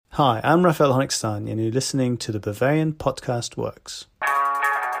Hi, I'm Raphael Honigstein, and you're listening to the Bavarian Podcast Works.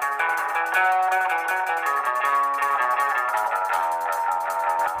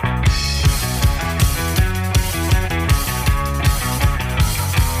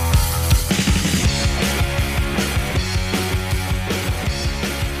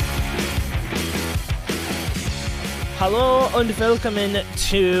 Hallo und willkommen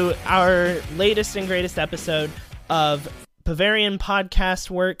to our latest and greatest episode of Bavarian Podcast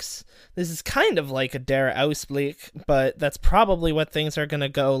Works. This is kind of like a Der Ausblick, but that's probably what things are going to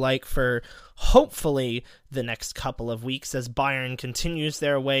go like for hopefully the next couple of weeks as Bayern continues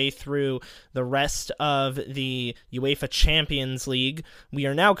their way through the rest of the UEFA Champions League. We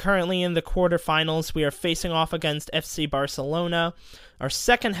are now currently in the quarterfinals. We are facing off against FC Barcelona. Our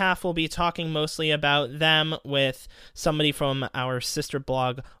second half will be talking mostly about them with somebody from our sister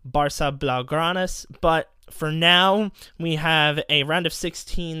blog, Barca Blaugranes, but for now, we have a round of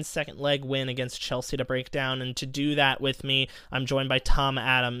 16 second leg win against Chelsea to break down, and to do that with me, I'm joined by Tom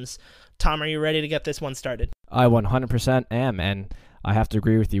Adams. Tom, are you ready to get this one started? I 100% am, and I have to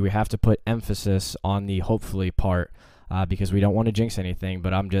agree with you. We have to put emphasis on the hopefully part because we don't want to jinx anything,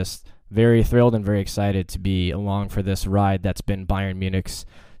 but I'm just very thrilled and very excited to be along for this ride that's been Bayern Munich's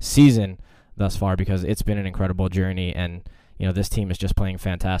season thus far, because it's been an incredible journey, and this team is just playing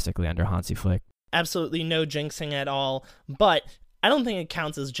fantastically under Hansi Flick. Absolutely no jinxing at all, but I don't think it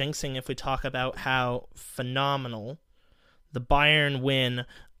counts as jinxing if we talk about how phenomenal the Bayern win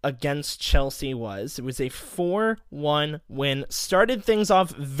against Chelsea was. It was a 4-1 win. Started things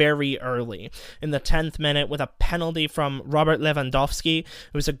off very early in the 10th minute with a penalty from Robert Lewandowski.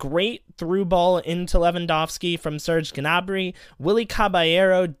 It was a great through ball into Lewandowski from Serge Gnabry. Willy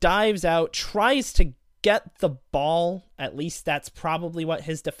Caballero dives out, tries to get the ball. At least that's probably what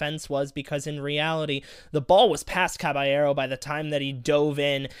his defense was, because in reality, the ball was past Caballero by the time that he dove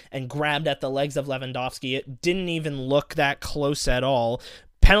in and grabbed at the legs of Lewandowski. It didn't even look that close at all.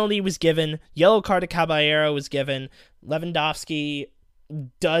 Penalty was given. Yellow card to Caballero was given. Lewandowski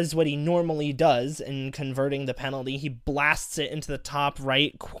does what he normally does in converting the penalty. He blasts it into the top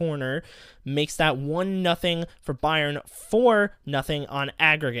right corner, makes that 1-0 for Bayern, 4-0 on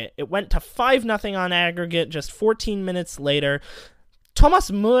aggregate. It went to 5-0 on aggregate just 14 minutes later.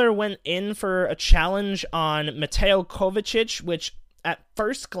 Thomas Müller went in for a challenge on Mateo Kovacic, which at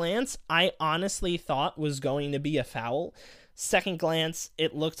first glance I honestly thought was going to be a foul. Second glance,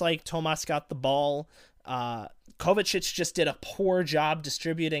 it looked like Thomas got the ball. Kovacic just did a poor job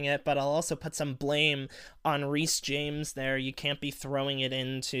distributing it, but I'll also put some blame on Reece James there. You can't be throwing it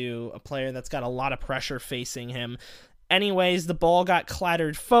into a player that's got a lot of pressure facing him. Anyways, the ball got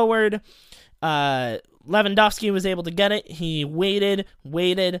clattered forward. Lewandowski was able to get it. He waited,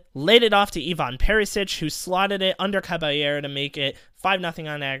 laid it off to Ivan Perisic, who slotted it under Caballero to make it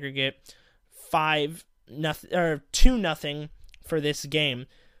 5-0 on aggregate, 2-0 for this game.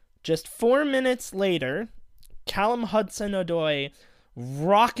 Just 4 minutes later, Callum Hudson-Odoi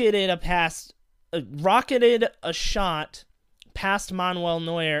rocketed a shot past Manuel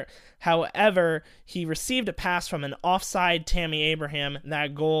Neuer. However, he received a pass from an offside Tammy Abraham.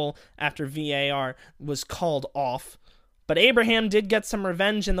 That goal after VAR was called off. But Abraham did get some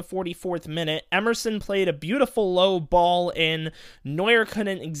revenge in the 44th minute. Emerson played a beautiful low ball in. Neuer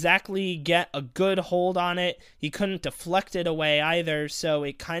couldn't exactly get a good hold on it. He couldn't deflect it away either, so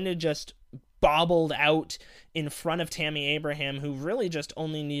it kind of just bobbled out in front of Tammy Abraham, who really just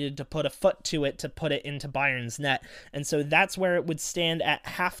only needed to put a foot to it to put it into Bayern's net. And so that's where it would stand at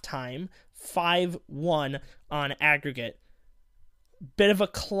halftime, 5-1 on aggregate. Bit of a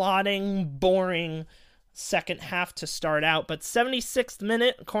cloddig, boring second half to start out, but 76th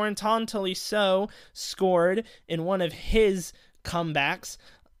minute, Corentin Tolisso scored in one of his comebacks.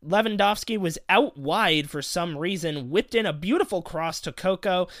 Lewandowski was out wide for some reason, whipped in a beautiful cross to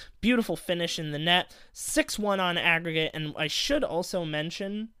Coco, beautiful finish in the net, 6-1 on aggregate. And I should also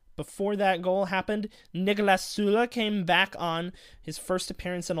mention, before that goal happened, Niklas Süle came back on his first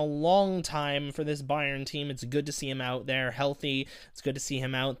appearance in a long time for this Bayern team. It's good to see him out there healthy. It's good to see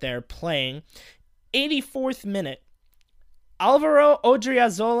him out there playing. 84th minute, Alvaro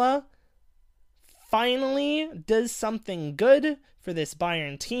Odriozola finally does something good for this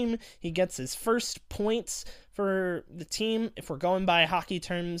Bayern team. He gets his first points for the team. If we're going by hockey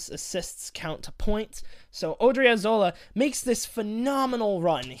terms, assists count to points. So Odriozola makes this phenomenal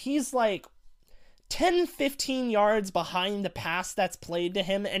run. He's like 10-15 yards behind the pass that's played to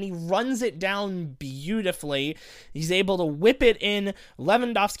him, and he runs it down beautifully. He's able to whip it in.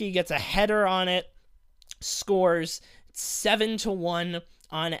 Lewandowski gets a header on it, scores. 7-1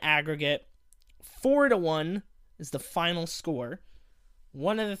 on aggregate. 4-1 is the final score.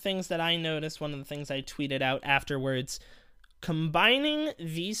 one of the things that I noticed, one of the things I tweeted out afterwards, combining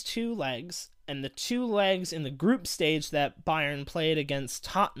these two legs and the two legs in the group stage that Bayern played against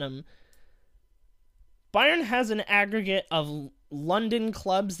Tottenham, Bayern has an aggregate of London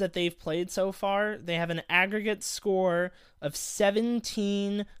clubs that they've played so far. They have an aggregate score of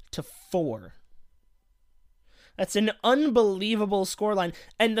 17-4. That's an unbelievable scoreline.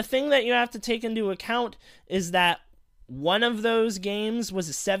 And the thing that you have to take into account is that one of those games was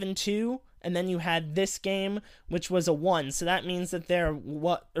a 7-2, and then you had this game, which was a 1. So that means that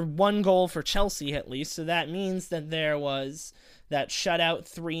one goal for Chelsea at least. So that means that there was that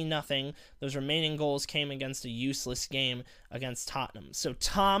shutout 3-0. Those remaining goals came against a useless game against Tottenham. So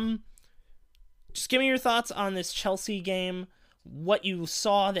Tom, just give me your thoughts on this Chelsea game, what you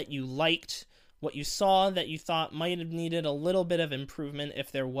saw that you liked, what you saw that you thought might have needed a little bit of improvement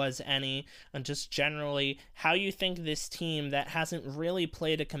if there was any, and just generally how you think this team that hasn't really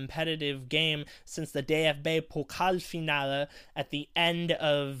played a competitive game since the DFB Pokalfinale at the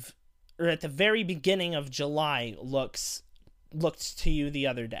very beginning of July looked to you the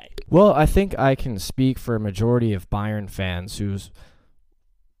other day. Well, I think I can speak for a majority of Bayern fans who's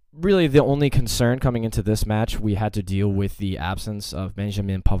really the only concern coming into this match. We had to deal with the absence of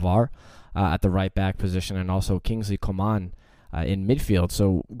Benjamin Pavard at the right back position, and also Kingsley Coman in midfield.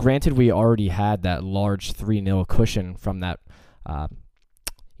 So granted, we already had that large 3-0 cushion from that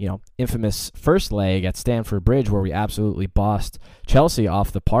infamous first leg at Stamford Bridge where we absolutely bossed Chelsea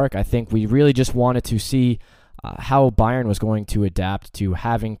off the park. I think we really just wanted to see how Bayern was going to adapt to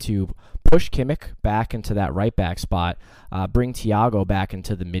having to push Kimmich back into that right back spot, bring Thiago back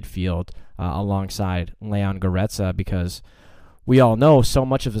into the midfield alongside Leon Goretzka, because we all know so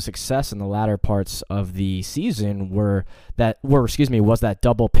much of the success in the latter parts of the season was that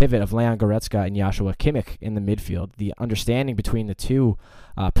double pivot of Leon Goretzka and Joshua Kimmich in the midfield. The understanding between the two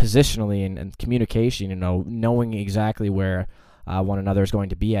positionally and communication, knowing exactly where one another is going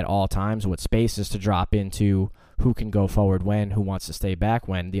to be at all times, what spaces to drop into, who can go forward when, who wants to stay back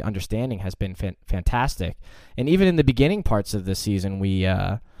when. The understanding has been fantastic. And even in the beginning parts of the season, we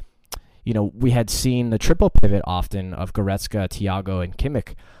had seen the triple pivot often of Goretzka, Thiago, and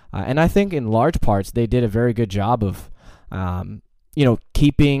Kimmich. And I think in large parts they did a very good job of,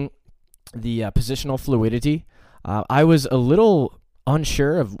 keeping the positional fluidity. I was a little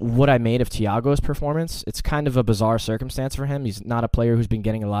unsure of what I made of Thiago's performance. It's kind of a bizarre circumstance for him. He's not a player who's been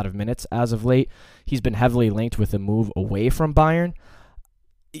getting a lot of minutes as of late. He's been heavily linked with a move away from Bayern.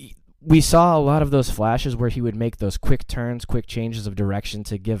 We saw a lot of those flashes where he would make those quick turns, quick changes of direction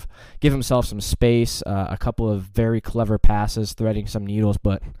to give himself some space, a couple of very clever passes, threading some needles,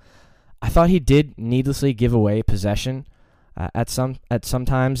 but I thought he did needlessly give away possession at some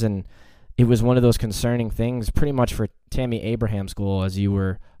times, and it was one of those concerning things pretty much for Tammy Abraham's goal, as you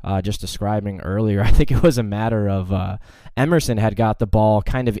were just describing earlier. I think it was a matter of Emerson had got the ball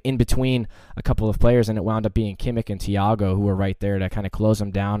kind of in between a couple of players, and it wound up being Kimmich and Thiago who were right there to kind of close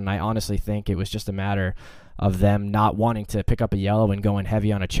him down. And I honestly think it was just a matter of them not wanting to pick up a yellow and going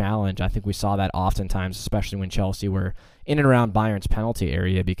heavy on a challenge. I think we saw that oftentimes, especially when Chelsea were in and around Bayern's penalty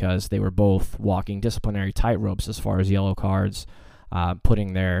area, because they were both walking disciplinary tightropes as far as yellow cards,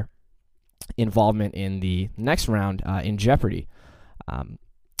 putting their involvement in the next round in jeopardy.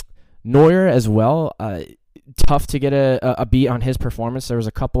 Neuer as well, tough to get a beat on his performance. There was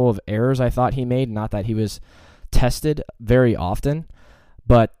a couple of errors I thought he made, not that he was tested very often,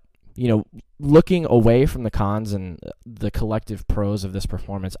 but looking away from the cons and the collective pros of this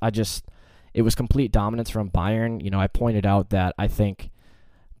performance, it was complete dominance from Bayern. I pointed out that I think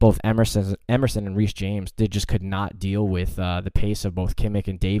both Emerson and Reece James could not deal with the pace of both Kimmich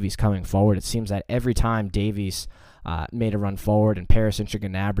and Davies coming forward. It seems that every time Davies made a run forward and Perisic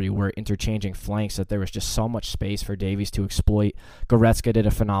and Gnabry were interchanging flanks, that there was just so much space for Davies to exploit. Goretzka did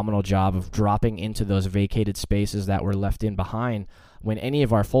a phenomenal job of dropping into those vacated spaces that were left in behind when any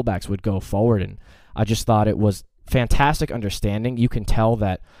of our fullbacks would go forward, and I just thought it was fantastic understanding. You can tell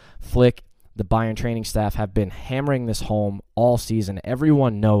that Flick, the Bayern training staff, have been hammering this home all season.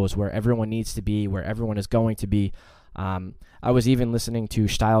 Everyone knows where everyone needs to be, where everyone is going to be. I was even listening to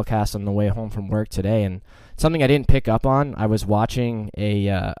Stylecast on the way home from work today, and something I didn't pick up on, I was watching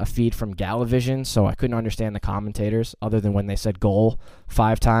a feed from Galavision, so I couldn't understand the commentators other than when they said goal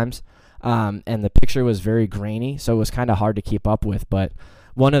 5 times. And the picture was very grainy, so it was kind of hard to keep up with. But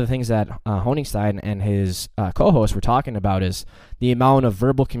one of the things that Honigstein and his co-host were talking about is the amount of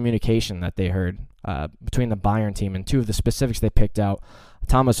verbal communication that they heard between the Bayern team. And 2 of the specifics they picked out,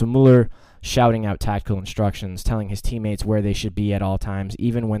 Thomas Müller shouting out tactical instructions, telling his teammates where they should be at all times,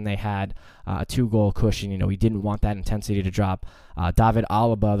 even when they had a 2-goal cushion. He didn't want that intensity to drop. David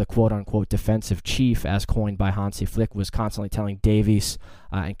Alaba, the quote-unquote defensive chief, as coined by Hansi Flick, was constantly telling Davies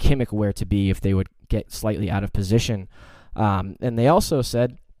and Kimmich where to be if they would get slightly out of position. And they also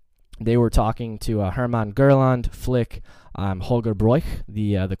said they were talking to Hermann Gerland, Flick, Holger Broich,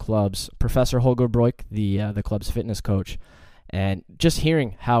 the club's Professor Holger Broich, the club's fitness coach, and just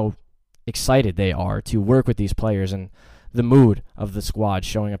hearing how excited they are to work with these players and the mood of the squad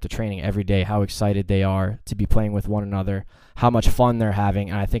showing up to training every day, how excited they are to be playing with one another, how much fun they're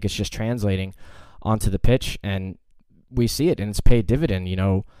having, and I think it's just translating onto the pitch, and we see it, and it's paid dividend.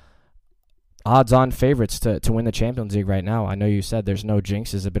 Odds-on favorites to win the Champions League right now. I know you said there's no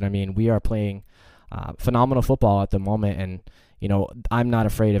jinxes, but I mean, we are playing phenomenal football at the moment, and I'm not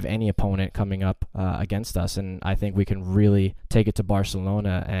afraid of any opponent coming up against us, and I think we can really take it to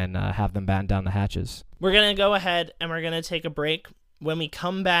Barcelona and have them batten down the hatches. We're going to go ahead and we're going to take a break. When we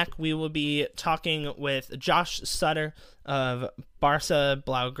come back, we will be talking with Josh Sutter of Barca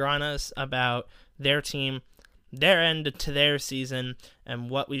Blaugranes about their team, their end to their season, and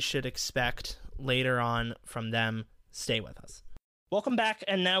what we should expect later on from them. Stay with us. Welcome back,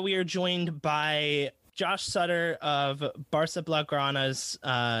 and now we are joined by Josh Sutter of Barca Blaugranes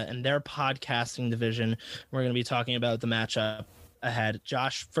and their podcasting division. We're going to be talking about the matchup ahead.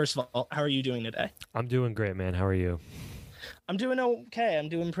 Josh, first of all, how are you doing today? I'm doing great, man. How are you? I'm doing okay. I'm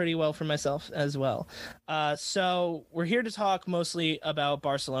doing pretty well for myself as well. So we're here to talk mostly about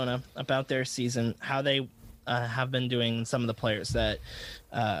Barcelona, about their season, how they have been doing, some of the players that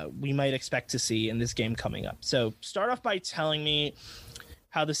we might expect to see in this game coming up. So start off by telling me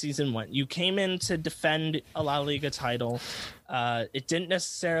how the season went. You came in to defend a La Liga title. It didn't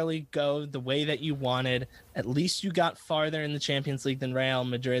necessarily go the way that you wanted. At least you got farther in the Champions League than Real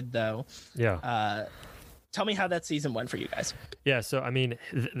Madrid, though. Yeah. Tell me how that season went for you guys. Yeah, so I mean,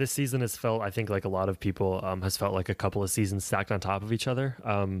 this season has felt, I think, like a lot of people, has felt like a couple of seasons stacked on top of each other.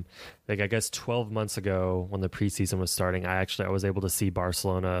 I guess 12 months ago, when the preseason was starting, I was able to see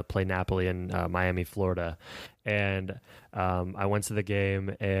Barcelona play Napoli in Miami, Florida, and I went to the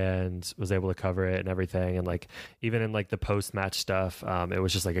game and was able to cover it and everything. And like, even in like the post-match stuff, it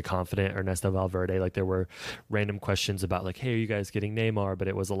was just like a confident Ernesto Valverde. Like, there were random questions about like, hey, are you guys getting Neymar? But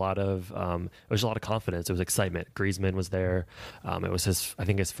it was a lot of confidence. It was excitement. Griezmann was there. It was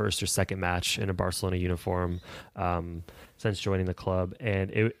his first or second match in a Barcelona uniform since joining the club,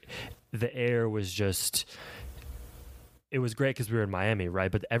 and the air was just. It was great because we were in Miami, right?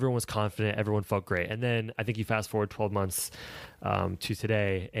 But everyone was confident. Everyone felt great. And then I think you fast forward 12 months to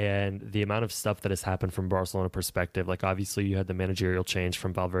today, and the amount of stuff that has happened from Barcelona perspective, like obviously you had the managerial change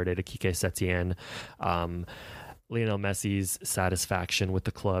from Valverde to Quique Setien. Lionel Messi's satisfaction with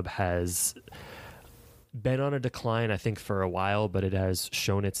the club has been on a decline, I think, for a while, but it has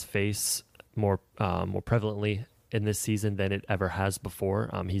shown its face more prevalently in this season than it ever has before.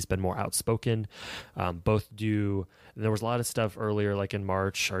 He's been more outspoken. There was a lot of stuff earlier, like in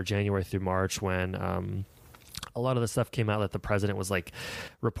March or January through March, when a lot of the stuff came out that the president was like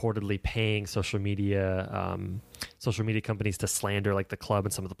reportedly paying social media companies to slander like the club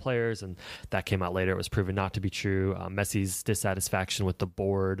and some of the players, and that came out later. It was proven not to be true. Messi's dissatisfaction with the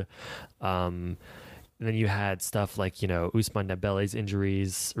board. And then you had stuff like, Ousmane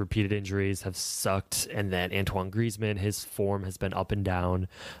Dembele's repeated injuries have sucked. And then Antoine Griezmann, his form has been up and down.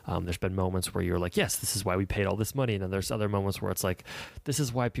 There's been moments where you're like, yes, this is why we paid all this money. And then there's other moments where it's like, this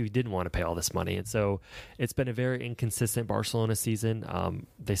is why people didn't want to pay all this money. And so it's been a very inconsistent Barcelona season.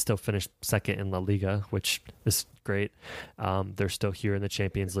 They still finished second in La Liga, which is great. They're still here in the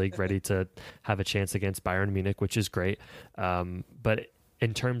Champions League, ready to have a chance against Bayern Munich, which is great. But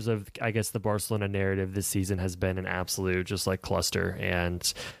in terms of, I guess, the Barcelona narrative this season has been an absolute just like cluster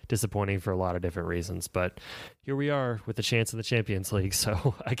and disappointing for a lot of different reasons. But here we are with a chance in the Champions League,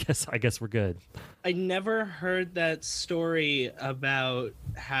 so I guess we're good. I never heard that story about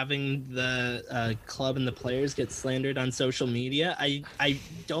having the club and the players get slandered on social media. I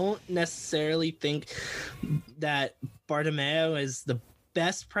don't necessarily think that Bartomeu is the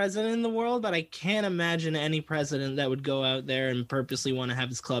best president in the world, but I can't imagine any president that would go out there and purposely want to have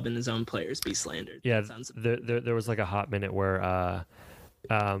his club and his own players be slandered. Yeah, there was like a hot minute where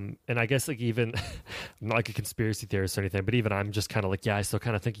and I guess like even I'm not like a conspiracy theorist or anything, but even I'm just kind of like, yeah, I still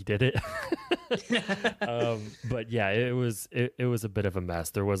kind of think he did it. But yeah, it was a bit of a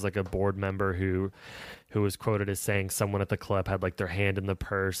mess. There was like a board member who who was quoted as saying someone at the club had like their hand in the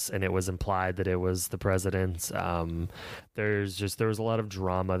purse and it was implied that it was the president. There was a lot of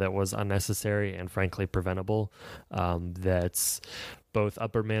drama that was unnecessary and frankly preventable. That's both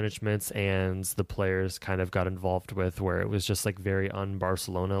upper managements and the players kind of got involved with, where it was just like very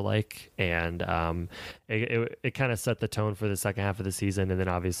un-Barcelona like, and it kind of set the tone for the second half of the season. And then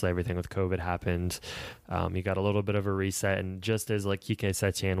obviously everything with COVID happened. You got a little bit of a reset, and just as like Quique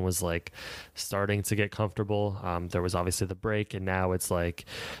Setien was like starting to get comfortable, there was obviously the break, and now it's like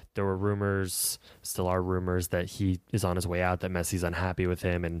there were rumors, still are rumors, that he is on his way out, that Messi's unhappy with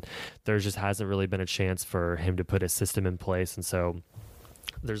him, and there just hasn't really been a chance for him to put his system in place. And so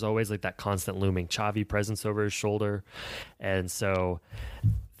there's always like that constant looming Xavi presence over his shoulder, and so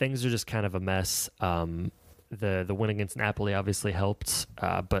things are just kind of a mess. The win against Napoli obviously helped,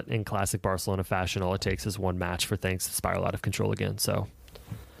 but in classic Barcelona fashion, all it takes is one match for things to spiral out of control again. So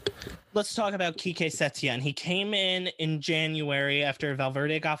let's talk about Quique Setien. He came in January after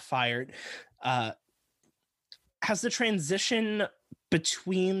Valverde got fired. Has the transition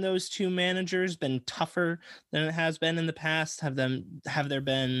between those two managers been tougher than it has been in the past? Have there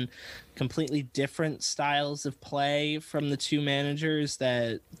been completely different styles of play from the two managers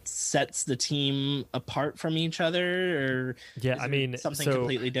that sets the team apart from each other? Or something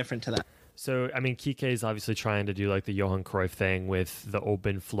completely different to that? So, I mean, Quique is obviously trying to do like the Johan Cruyff thing with the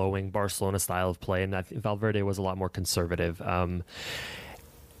open, flowing Barcelona style of play, and I think Valverde was a lot more conservative.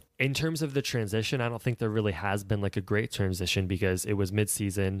 In terms of the transition, I don't think there really has been like a great transition because it was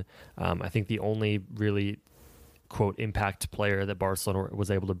mid-season. I think the only really, quote, impact player that Barcelona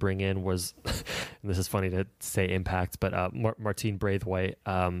was able to bring in was, and this is funny to say impact, but Martin Braithwaite,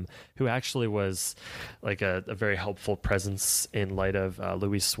 who actually was like a very helpful presence in light of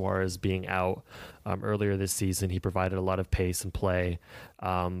Luis Suarez being out earlier this season. He provided a lot of pace and play.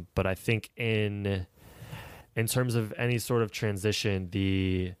 But I think in terms of any sort of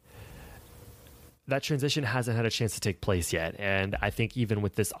transition, that transition hasn't had a chance to take place yet. And I think even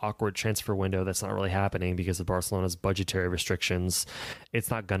with this awkward transfer window, that's not really happening because of Barcelona's budgetary restrictions. It's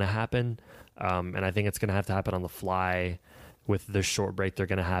not going to happen. And I think it's going to have to happen on the fly with the short break they're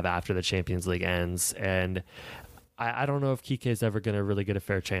going to have after the Champions League ends. And I don't know if Quique is ever going to really get a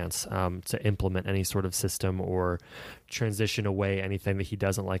fair chance to implement any sort of system or transition away anything that he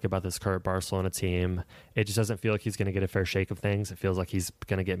doesn't like about this current Barcelona team. It just doesn't feel like he's going to get a fair shake of things. It feels like he's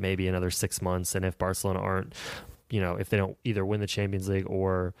going to get maybe another 6 months. And if Barcelona aren't, if they don't either win the Champions League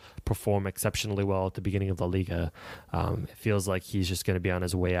or perform exceptionally well at the beginning of La Liga, it feels like he's just going to be on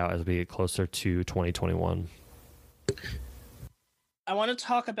his way out as we get closer to 2021. I want to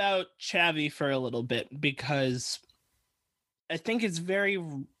talk about Xavi for a little bit because I think it's very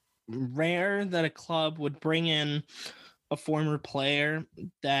rare that a club would bring in a former player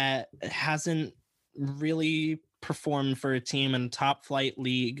that hasn't really performed for a team in a top flight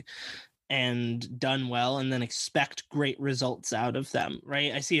league and done well and then expect great results out of them,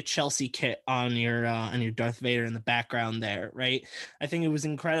 right? I see a Chelsea kit on your Darth Vader in the background there, right? I think it was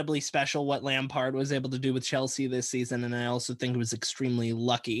incredibly special what Lampard was able to do with Chelsea this season, and I also think it was extremely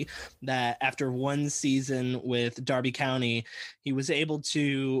lucky that after one season with Derby County, he was able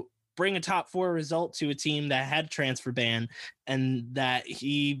to bring a top four result to a team that had a transfer ban and that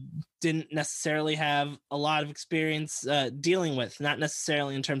he didn't necessarily have a lot of experience dealing with, not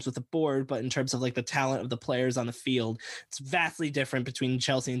necessarily in terms of the board, but in terms of like the talent of the players on the field. It's vastly different between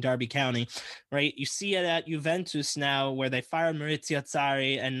Chelsea and Derby County, right? You see it at Juventus now where they fired Maurizio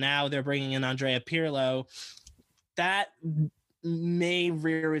Sarri and now they're bringing in Andrea Pirlo. That may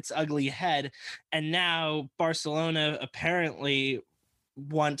rear its ugly head. And now Barcelona apparently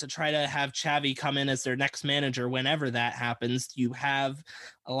want to try to have Xavi come in as their next manager whenever that happens. You have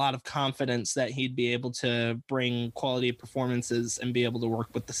a lot of confidence that he'd be able to bring quality performances and be able to work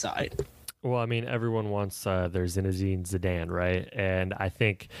with the side. Well, I mean, everyone wants their Zinedine Zidane, right? And I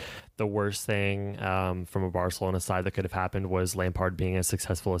think the worst thing from a Barcelona side that could have happened was Lampard being as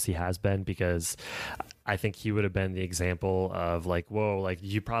successful as he has been, because I think he would have been the example of like, whoa, like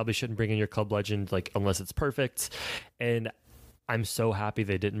you probably shouldn't bring in your club legend like unless it's perfect. And I'm so happy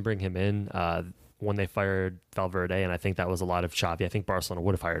they didn't bring him in when they fired Valverde, and I think that was a lot of Xavi. I think Barcelona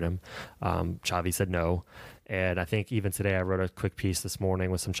would have hired him. Xavi said no. And I think even today I wrote a quick piece this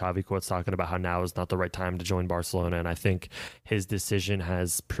morning with some Xavi quotes talking about how now is not the right time to join Barcelona. And I think his decision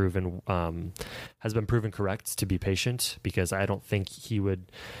has been proven correct, to be patient, because I don't think he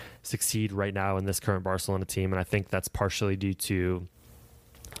would succeed right now in this current Barcelona team. And I think that's partially due to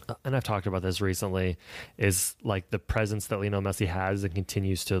and I've talked about this recently, is like the presence that Lionel Messi has and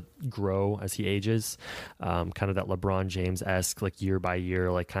continues to grow as he ages. Kind of that LeBron James-esque, like year by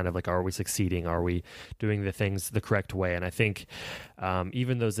year, like kind of like, are we succeeding? Are we doing the things the correct way? And I think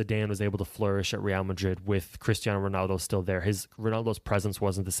even though Zidane was able to flourish at Real Madrid with Cristiano Ronaldo still there, Ronaldo's presence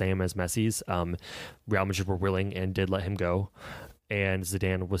wasn't the same as Messi's. Real Madrid were willing and did let him go, and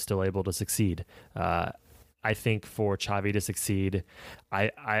Zidane was still able to succeed. I think for Xavi to succeed,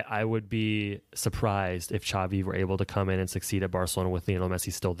 I would be surprised if Xavi were able to come in and succeed at Barcelona with Lionel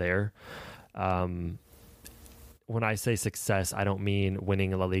Messi still there. When I say success, I don't mean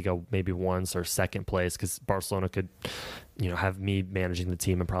winning La Liga maybe once or second place, because Barcelona could, have me managing the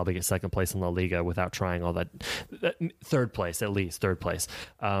team and probably get second place in La Liga without trying all that. Third place, at least third place,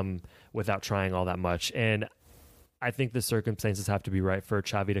 without trying all that much. And I think the circumstances have to be right for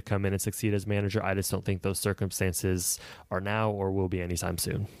Xavi to come in and succeed as manager. I just don't think those circumstances are now or will be anytime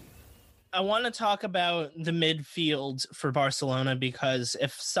soon. I want to talk about the midfield for Barcelona, because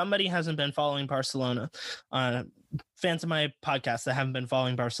if somebody hasn't been following Barcelona, fans of my podcast that haven't been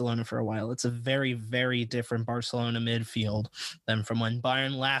following Barcelona for a while, it's a very, very different Barcelona midfield than from when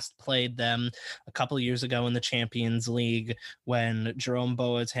Bayern last played them a couple of years ago in the Champions League, when Jerome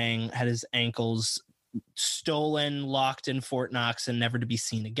Boateng had his ankles stolen, locked in Fort Knox, and never to be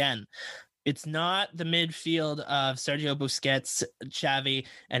seen again. It's not the midfield of Sergio Busquets, Xavi,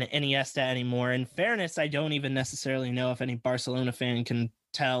 and Iniesta anymore. In fairness, I don't even necessarily know if any Barcelona fan can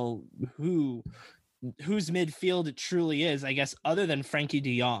tell whose midfield it truly is, I guess, other than Frankie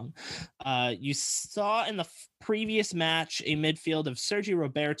de Jong. You saw in the previous match a midfield of Sergio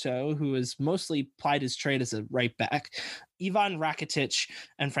Roberto, who has mostly plied his trade as a right back, Ivan Rakitic,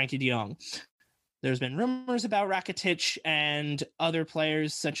 and Frankie de Jong. There's been rumors about Rakitic and other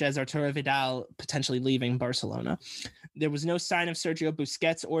players such as Arturo Vidal potentially leaving Barcelona. There was no sign of Sergio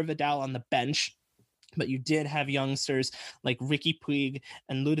Busquets or Vidal on the bench, but you did have youngsters like Ricky Puig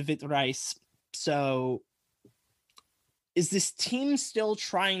and Ludovic Reis. So is this team still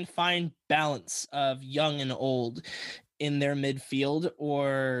trying to find balance of young and old in their midfield,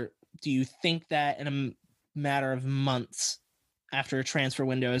 or do you think that in a matter of months after a transfer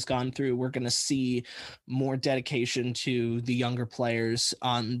window has gone through, we're going to see more dedication to the younger players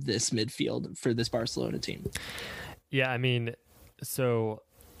on this midfield for this Barcelona team? Yeah, I mean, so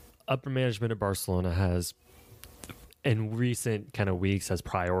upper management at Barcelona has, in recent kind of weeks, has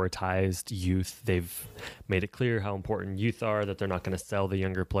prioritized youth. They've made it clear how important youth are, that they're not going to sell the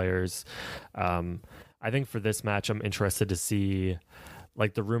younger players. I think for this match, I'm interested to see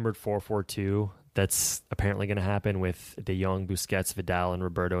like the rumored 4-4-2 that's apparently going to happen with De Jong, Busquets, Vidal, and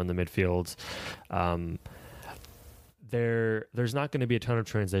Roberto in the midfield. There's not going to be a ton of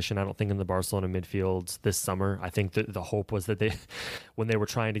transition, I don't think, in the Barcelona midfield this summer. I think the hope was that when they were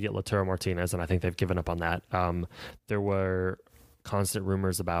trying to get Lautaro Martinez, and I think they've given up on that, there were constant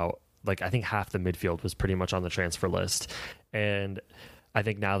rumors about, like, I think half the midfield was pretty much on the transfer list. And I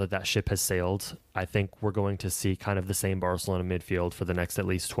think now that ship has sailed, I think we're going to see kind of the same Barcelona midfield for the next at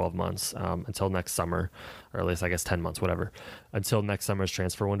least 12 months, until next summer, or at least I guess 10 months, whatever, until next summer's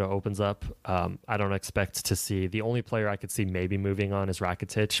transfer window opens up. I don't expect to see, the only player I could see maybe moving on is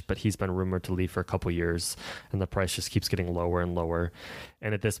Rakitic, but he's been rumored to leave for a couple years, and the price just keeps getting lower and lower.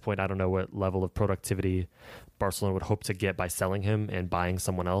 And at this point, I don't know what level of productivity Barcelona would hope to get by selling him and buying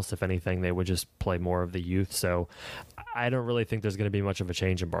someone else. If anything, they would just play more of the youth. So I don't really think there's going to be much of a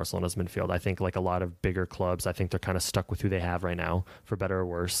change in Barcelona's midfield. I think, like a lot of bigger clubs, I think they're kind of stuck with who they have right now, for better or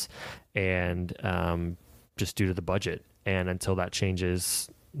worse, and just due to the budget. And until that changes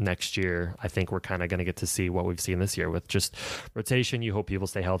next year, I think we're kind of going to get to see what we've seen this year with just rotation. You hope people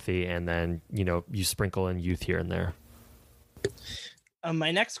stay healthy, and then, you sprinkle in youth here and there.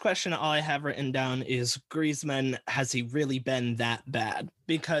 My next question, all I have written down is Griezmann, has he really been that bad?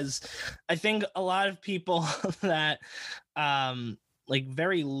 Because I think a lot of people that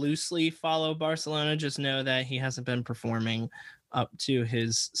very loosely follow Barcelona just know that he hasn't been performing up to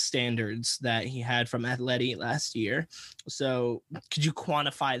his standards that he had from Atleti last year. So could you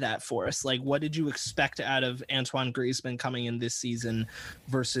quantify that for us? Like, what did you expect out of Antoine Griezmann coming in this season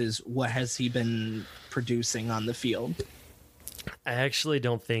versus what has he been producing on the field? I actually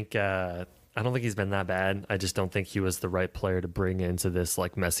don't think I don't think he's been that bad. I just don't think he was the right player to bring into this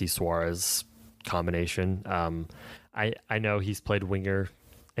like Messi Suarez combination. I know he's played winger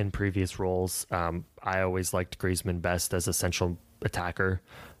in previous roles. I always liked Griezmann best as a central attacker.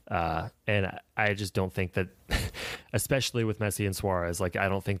 And I just don't think that, especially with Messi and Suarez, like, I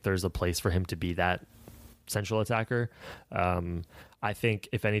don't think there's a place for him to be that central attacker. I think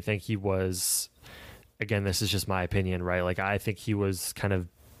if anything, he was, again, this is just my opinion, right? Like, I think he was kind of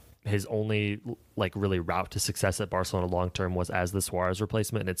his only like really route to success at Barcelona long term was as the Suarez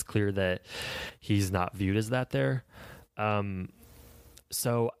replacement, and it's clear that he's not viewed as that there.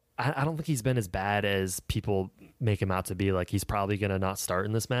 So I don't think he's been as bad as people make him out to be. Like, he's probably going to not start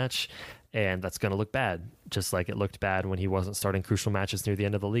in this match, and that's going to look bad, just like it looked bad when he wasn't starting crucial matches near the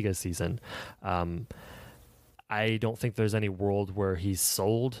end of the Liga season. I don't think there's any world where he's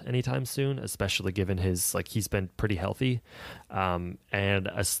sold anytime soon, especially given his, like, he's been pretty healthy. Like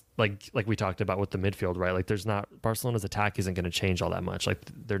we talked about with the midfield, right? Like, Barcelona's attack isn't going to change all that much. Like,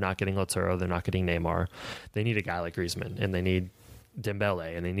 they're not getting Lautaro, they're not getting Neymar. They need a guy like Griezmann, and they need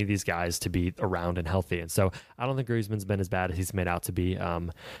Dembele, and they need these guys to be around and healthy. And so I don't think Griezmann's been as bad as he's made out to be.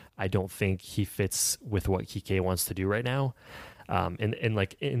 I don't think he fits with what Kike wants to do right now, in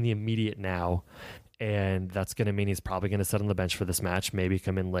the immediate now. And that's going to mean he's probably going to sit on the bench for this match, maybe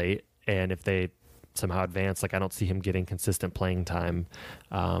come in late. And if they somehow advance, like, I don't see him getting consistent playing time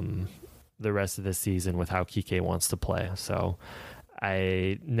the rest of this season with how Kike wants to play. So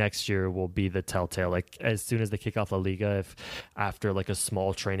next year will be the telltale. Like, as soon as they kick off La Liga, if after like a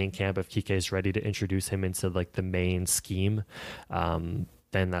small training camp, if Kike is ready to introduce him into like the main scheme, then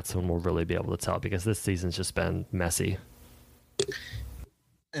that's when we'll really be able to tell, because this season's just been messy.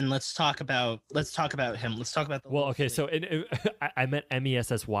 And let's talk about him. Let's talk about the. Well, okay, so I meant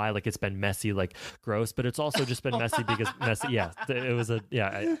MESSY, like it's been messy, like gross, but it's also just been messy because messy. Yeah, it was I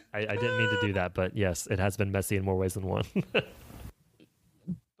didn't mean to do that, but yes, it has been messy in more ways than one.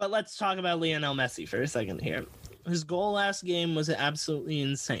 But let's talk about Lionel Messi for a second here. His goal last game was absolutely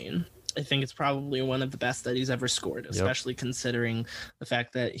insane. I think it's probably one of the best that he's ever scored, especially considering the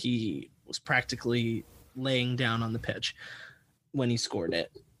fact that he was practically laying down on the pitch when he scored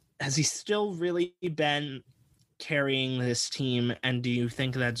it. Has he still really been carrying this team, and do you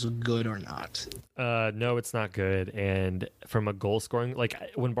think that's good or not? No, it's not good. And from a goal scoring, like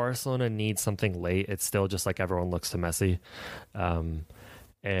when Barcelona needs something late, it's still just like everyone looks to Messi.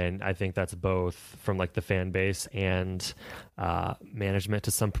 And I think that's both from like the fan base and management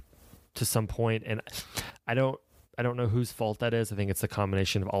to some point. And I don't know whose fault that is. I think it's a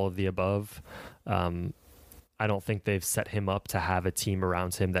combination of all of the above. I don't think they've set him up to have a team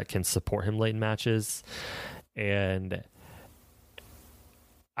around him that can support him late in matches. And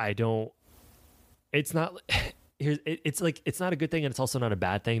it's not a good thing, and it's also not a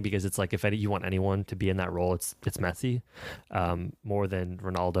bad thing, because it's like, if you want anyone to be in that role, it's Messi. More than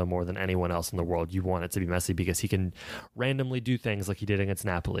Ronaldo, more than anyone else in the world, you want it to be Messi, because he can randomly do things like he did against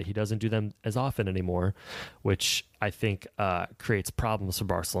Napoli. He doesn't do them as often anymore, which I think creates problems for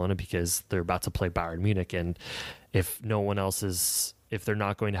Barcelona, because they're about to play Bayern Munich, and if they're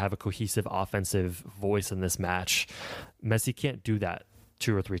not going to have a cohesive offensive voice in this match, Messi can't do that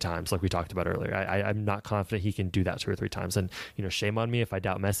 2 or 3 times, like we talked about earlier. I'm not confident he can do that 2 or 3 times. And, shame on me if I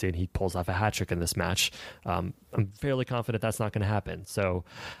doubt Messi and he pulls off a hat trick in this match. I'm fairly confident that's not going to happen. So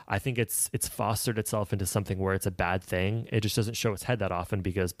I think it's fostered itself into something where it's a bad thing. It just doesn't show its head that often,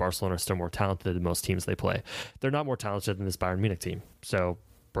 because Barcelona are still more talented than most teams they play. They're not more talented than this Bayern Munich team. So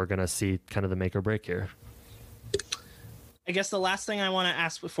we're going to see kind of the make or break here. I guess the last thing I want to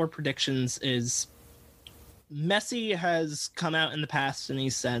ask before predictions is, Messi has come out in the past and he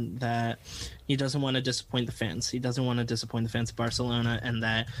said that he doesn't want to disappoint the fans. He doesn't want to disappoint the fans of Barcelona, and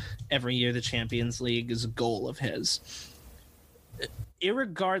that every year the Champions League is a goal of his.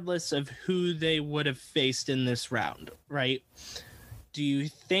 Irregardless of who they would have faced in this round, right? Do you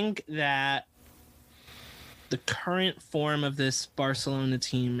think that the current form of this Barcelona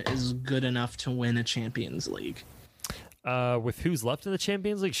team is good enough to win a Champions League? With who's left in the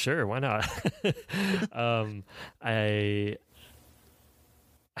Champions League, sure, why not? I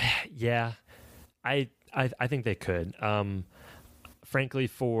think they could. Frankly,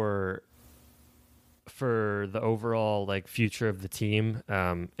 for the overall like future of the team,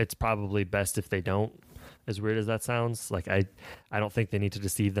 it's probably best if they don't. As weird as that sounds, like I don't think they need to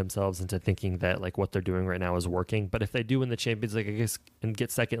deceive themselves into thinking that like what they're doing right now is working. But if they do win the Champions League, I guess, and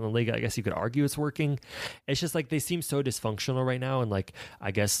get second in the Liga, I guess you could argue it's working. It's just like they seem so dysfunctional right now, and like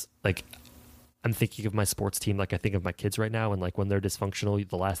I guess like I'm thinking of my sports team like I think of my kids right now, and like when they're dysfunctional,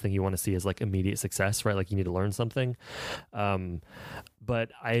 the last thing you want to see is like immediate success, right? Like you need to learn something.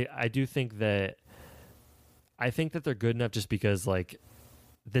 But I do think that they're good enough, just because like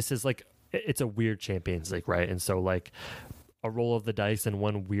this is like, it's a weird Champions League, right? And so like a roll of the dice in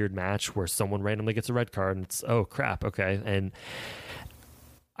one weird match where someone randomly gets a red card and it's, oh crap, okay. And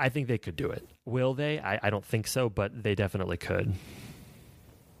I think they could do it. Will they? I don't think so, but they definitely could.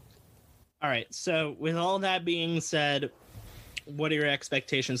 All right, so with all that being said, what are your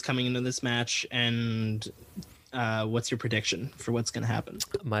expectations coming into this match, and What's your prediction for what's going to happen?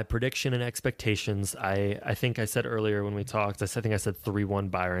 My prediction and expectations, I think I said earlier when we talked, I think I said 3-1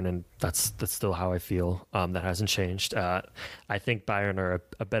 Bayern, and that's still how I feel. That hasn't changed. I think Bayern are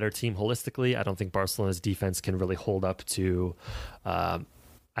a better team holistically. I don't think Barcelona's defense can really hold up to...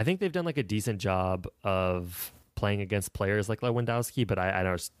 I think they've done like a decent job of playing against players like Lewandowski, but I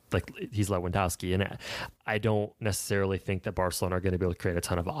know like he's Lewandowski, and I don't necessarily think that Barcelona are going to be able to create a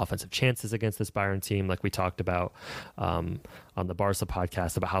ton of offensive chances against this Bayern team, like we talked about on the Barca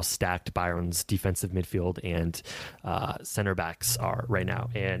podcast about how stacked Bayern's defensive midfield and center backs are right now,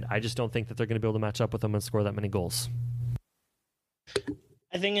 and I just don't think that they're going to be able to match up with them and score that many goals.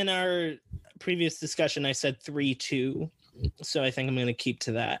 I think in our previous discussion I said 3-2, so I think I'm going to keep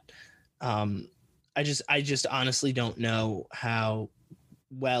to that. I just honestly don't know how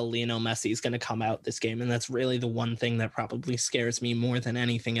well Lionel Messi is going to come out this game. And that's really the one thing that probably scares me more than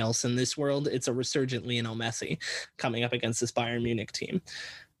anything else in this world. It's a resurgent Lionel Messi coming up against this Bayern Munich team.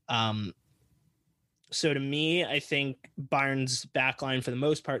 So to me, I think Bayern's backline for the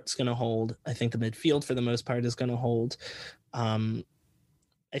most part is going to hold. I think the midfield for the most part is going to hold. I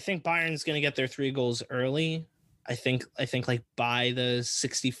think Bayern's going to get their 3 goals early. I think like by the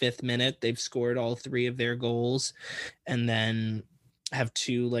 65th minute, they've scored all 3 of their goals, and then have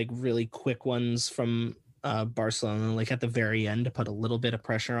 2 like really quick ones from Barcelona, like at the very end to put a little bit of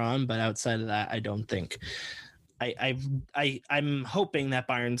pressure on. But outside of that, I don't think. I'm hoping that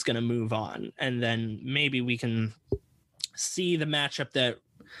Bayern's going to move on, and then maybe we can see the matchup that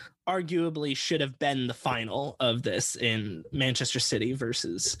arguably should have been the final of this in Manchester City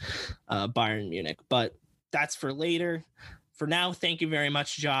versus Bayern Munich. But that's for later. For now, thank you very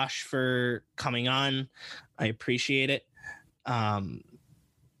much, Josh, for coming on. I appreciate it.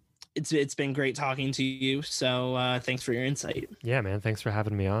 It's been great talking to you. So thanks for your insight. Yeah, man. Thanks for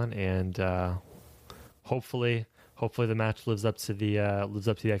having me on, and hopefully the match lives up to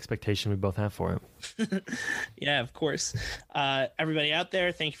the expectation we both have for it. Yeah, of course. Everybody out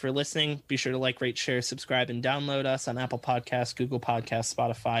there, thank you for listening. Be sure to like, rate, share, subscribe, and download us on Apple Podcasts, Google Podcasts,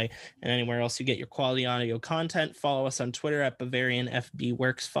 Spotify, and anywhere else you get your quality audio content. Follow us on Twitter at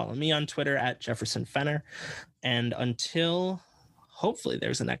BavarianFBWorks. Follow me on Twitter at Jefferson Fenner. And until hopefully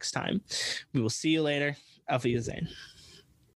there's a next time, we will see you later. Auf Wiedersehen.